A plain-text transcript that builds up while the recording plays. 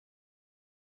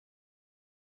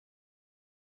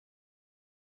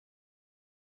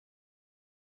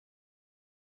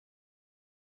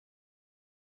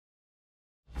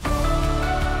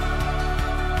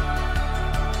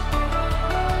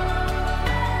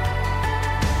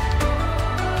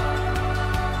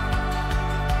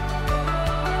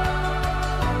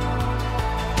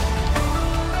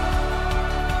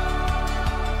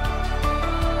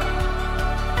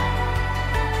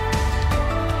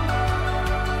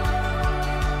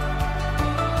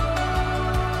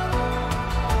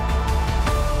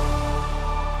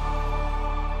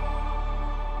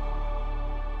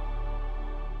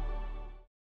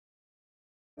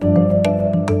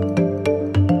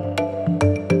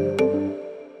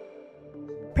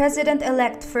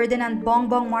President-elect Ferdinand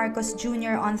Bongbong Marcos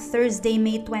Jr. on Thursday,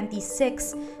 May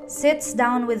 26, sits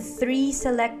down with 3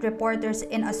 select reporters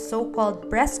in a so-called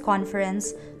press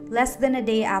conference less than a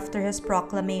day after his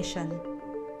proclamation.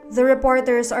 The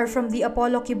reporters are from the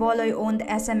Apollo Quiboloy-owned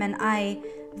SMNI,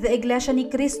 the Iglesia ni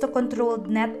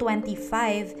Cristo-controlled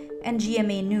Net25, and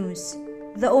GMA News.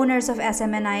 The owners of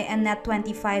SMNI and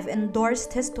Net25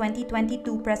 endorsed his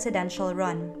 2022 presidential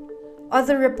run.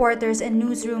 Other reporters in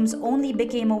newsrooms only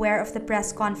became aware of the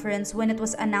press conference when it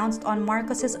was announced on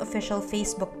Marcos's official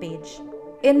Facebook page.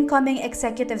 Incoming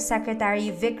Executive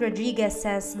Secretary Vic Rodriguez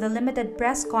says the limited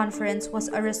press conference was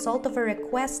a result of a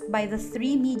request by the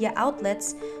 3 media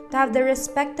outlets to have their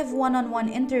respective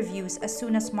one-on-one interviews as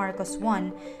soon as Marcos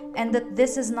won, and that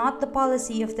this is not the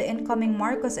policy of the incoming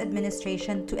Marcos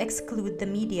administration to exclude the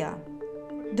media.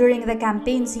 During the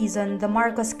campaign season, the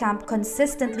Marcos camp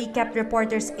consistently kept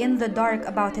reporters in the dark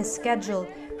about his schedule,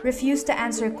 refused to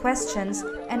answer questions,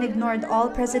 and ignored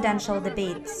all presidential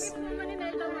debates.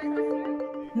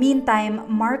 Meantime,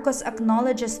 Marcos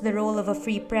acknowledges the role of a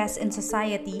free press in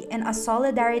society in a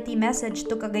solidarity message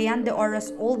to Cagayan de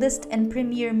Oro's oldest and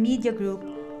premier media group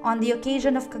on the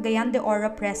occasion of Cagayan de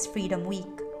Oro Press Freedom Week.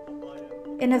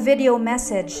 In a video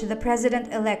message, the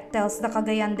president-elect tells the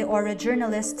Cagayan de Oro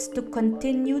journalists to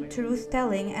continue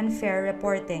truth-telling and fair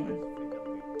reporting.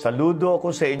 Saludo ako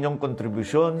sa inyong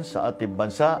kontribusyon sa ating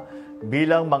bansa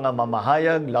bilang mga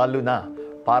mamahayag, lalo na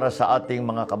para sa ating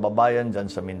mga kababayan dyan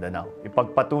sa Mindanao.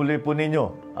 Ipagpatuloy po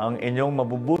ninyo ang inyong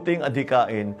mabubuting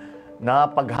adhikain na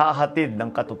paghahatid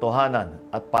ng katotohanan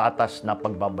at patas na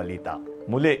pagbabalita.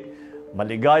 Muli,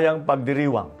 maligayang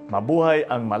pagdiriwang. Mabuhay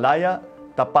ang malaya,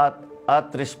 tapat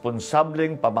at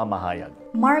responsableng pamamahayag.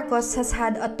 Marcos has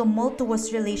had a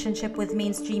tumultuous relationship with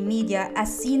mainstream media as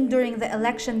seen during the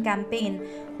election campaign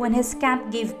when his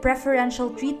camp gave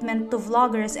preferential treatment to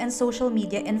vloggers and social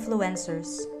media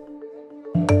influencers.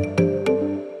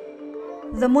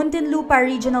 The Muntinlupa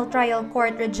Regional Trial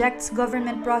Court rejects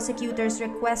government prosecutors'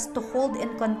 request to hold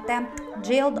in contempt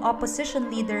jailed opposition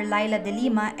leader Laila de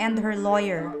Lima and her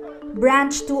lawyer.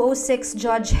 Branch 206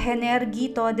 Judge Hener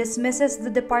Guito dismisses the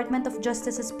Department of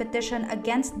Justice's petition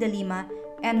against de Lima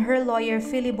and her lawyer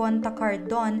Philippine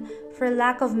Tacardon for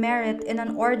lack of merit in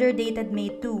an order dated May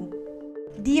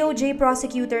 2. DOJ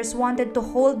prosecutors wanted to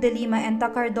hold de Lima and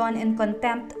Tacardon in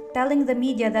contempt, telling the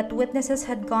media that witnesses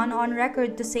had gone on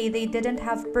record to say they didn't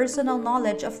have personal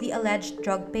knowledge of the alleged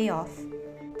drug payoff.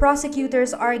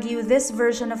 Prosecutors argue this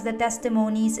version of the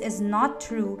testimonies is not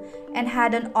true and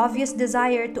had an obvious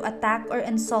desire to attack or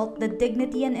insult the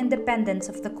dignity and independence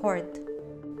of the court.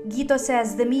 Guito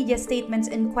says the media statements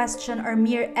in question are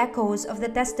mere echoes of the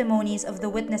testimonies of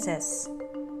the witnesses.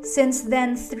 Since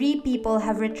then, 3 people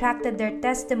have retracted their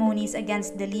testimonies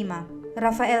against de Lima.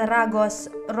 Rafael Ragos,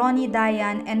 Ronnie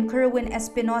Dayan, and Kerwin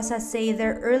Espinosa say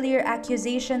their earlier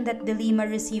accusation that de Lima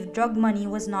received drug money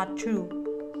was not true.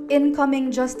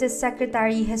 Incoming Justice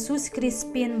Secretary Jesus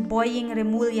Crispin Boying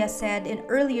Remulla said in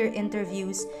earlier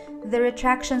interviews, the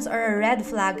retractions are a red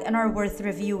flag and are worth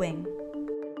reviewing.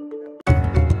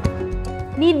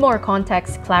 Need more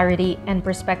context, clarity, and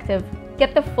perspective?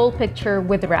 Get the full picture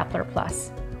with Rappler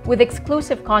Plus. With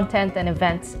exclusive content and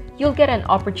events, you'll get an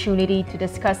opportunity to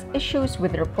discuss issues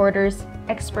with reporters,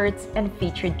 experts, and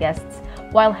featured guests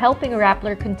while helping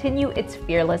Rappler continue its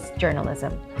fearless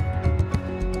journalism.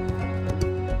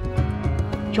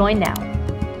 Join now.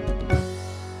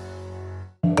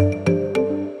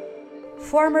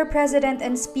 Former President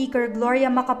and Speaker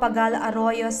Gloria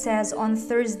Arroyo says on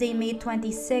Thursday, May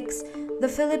 26, the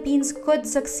Philippines could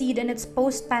succeed in its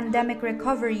post-pandemic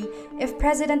recovery if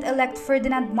President-elect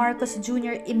Ferdinand Marcos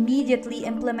Jr. immediately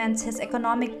implements his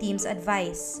economic team's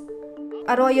advice.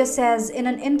 Arroyo says in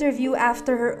an interview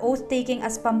after her oath-taking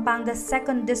as Pampanga's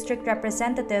 2nd District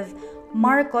Representative,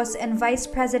 Marcos and Vice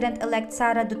President-elect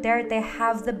Sara Duterte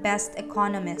have the best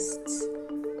economists.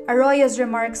 Arroyo's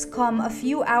remarks come a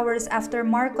few hours after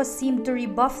Marcos seemed to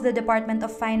rebuff the Department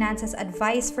of Finance's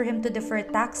advice for him to defer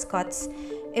tax cuts,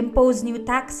 impose new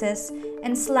taxes,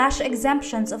 and slash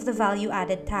exemptions of the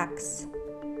value-added tax.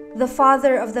 The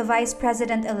father of the Vice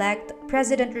President-elect,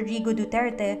 President Rodrigo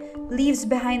Duterte, leaves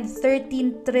behind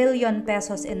 13 trillion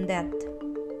pesos in debt.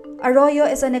 Arroyo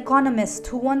is an economist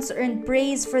who once earned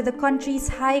praise for the country's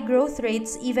high growth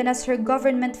rates even as her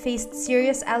government faced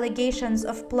serious allegations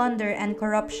of plunder and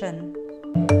corruption.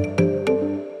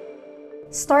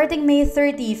 Starting May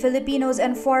 30, Filipinos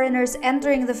and foreigners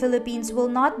entering the Philippines will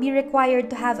not be required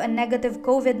to have a negative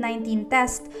COVID-19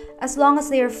 test as long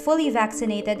as they are fully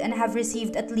vaccinated and have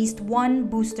received at least 1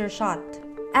 booster shot.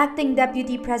 Acting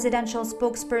Deputy Presidential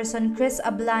Spokesperson Chris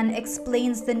Ablan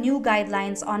explains the new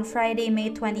guidelines on Friday, May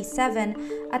 27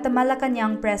 at the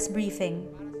Malacanang press briefing.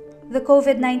 The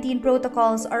COVID-19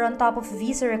 protocols are on top of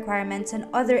visa requirements and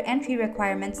other entry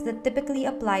requirements that typically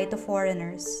apply to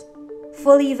foreigners.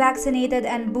 Fully vaccinated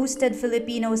and boosted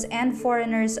Filipinos and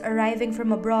foreigners arriving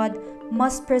from abroad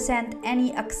must present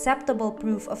any acceptable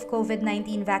proof of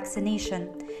COVID-19 vaccination,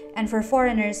 and for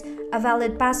foreigners, a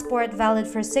valid passport valid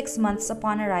for 6 months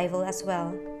upon arrival as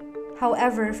well.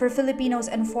 However, for Filipinos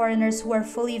and foreigners who are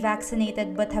fully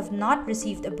vaccinated but have not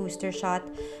received a booster shot,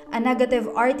 a negative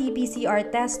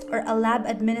RT-PCR test or a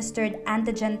lab-administered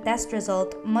antigen test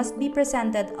result must be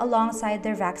presented alongside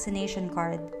their vaccination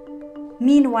card.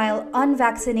 Meanwhile,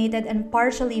 unvaccinated and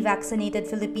partially vaccinated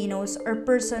Filipinos or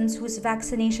persons whose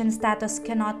vaccination status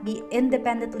cannot be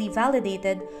independently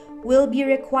validated will be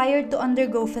required to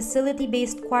undergo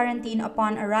facility-based quarantine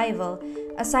upon arrival,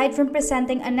 aside from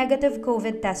presenting a negative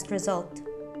COVID test result.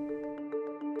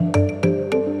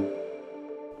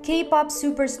 K-pop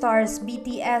superstars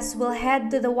BTS will head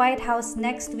to the White House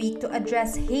next week to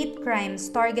address hate crimes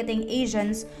targeting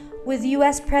Asians with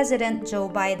US President Joe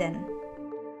Biden.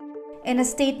 In a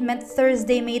statement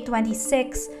Thursday, May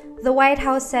 26, the White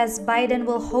House says Biden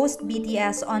will host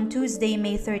BTS on Tuesday,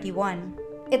 May 31.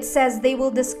 It says they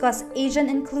will discuss Asian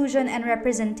inclusion and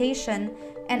representation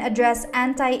and address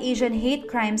anti-Asian hate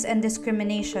crimes and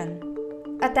discrimination.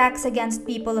 Attacks against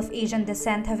people of Asian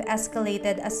descent have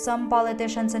escalated as some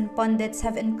politicians and pundits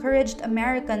have encouraged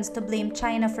Americans to blame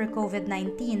China for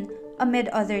COVID-19 amid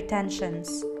other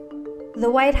tensions. The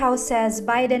White House says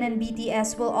Biden and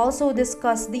BTS will also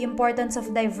discuss the importance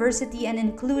of diversity and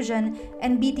inclusion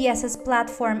and BTS's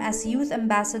platform as youth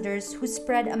ambassadors who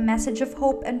spread a message of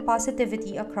hope and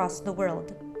positivity across the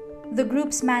world. The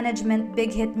group's management,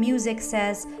 Big Hit Music,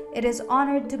 says it is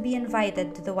honored to be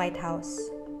invited to the White House.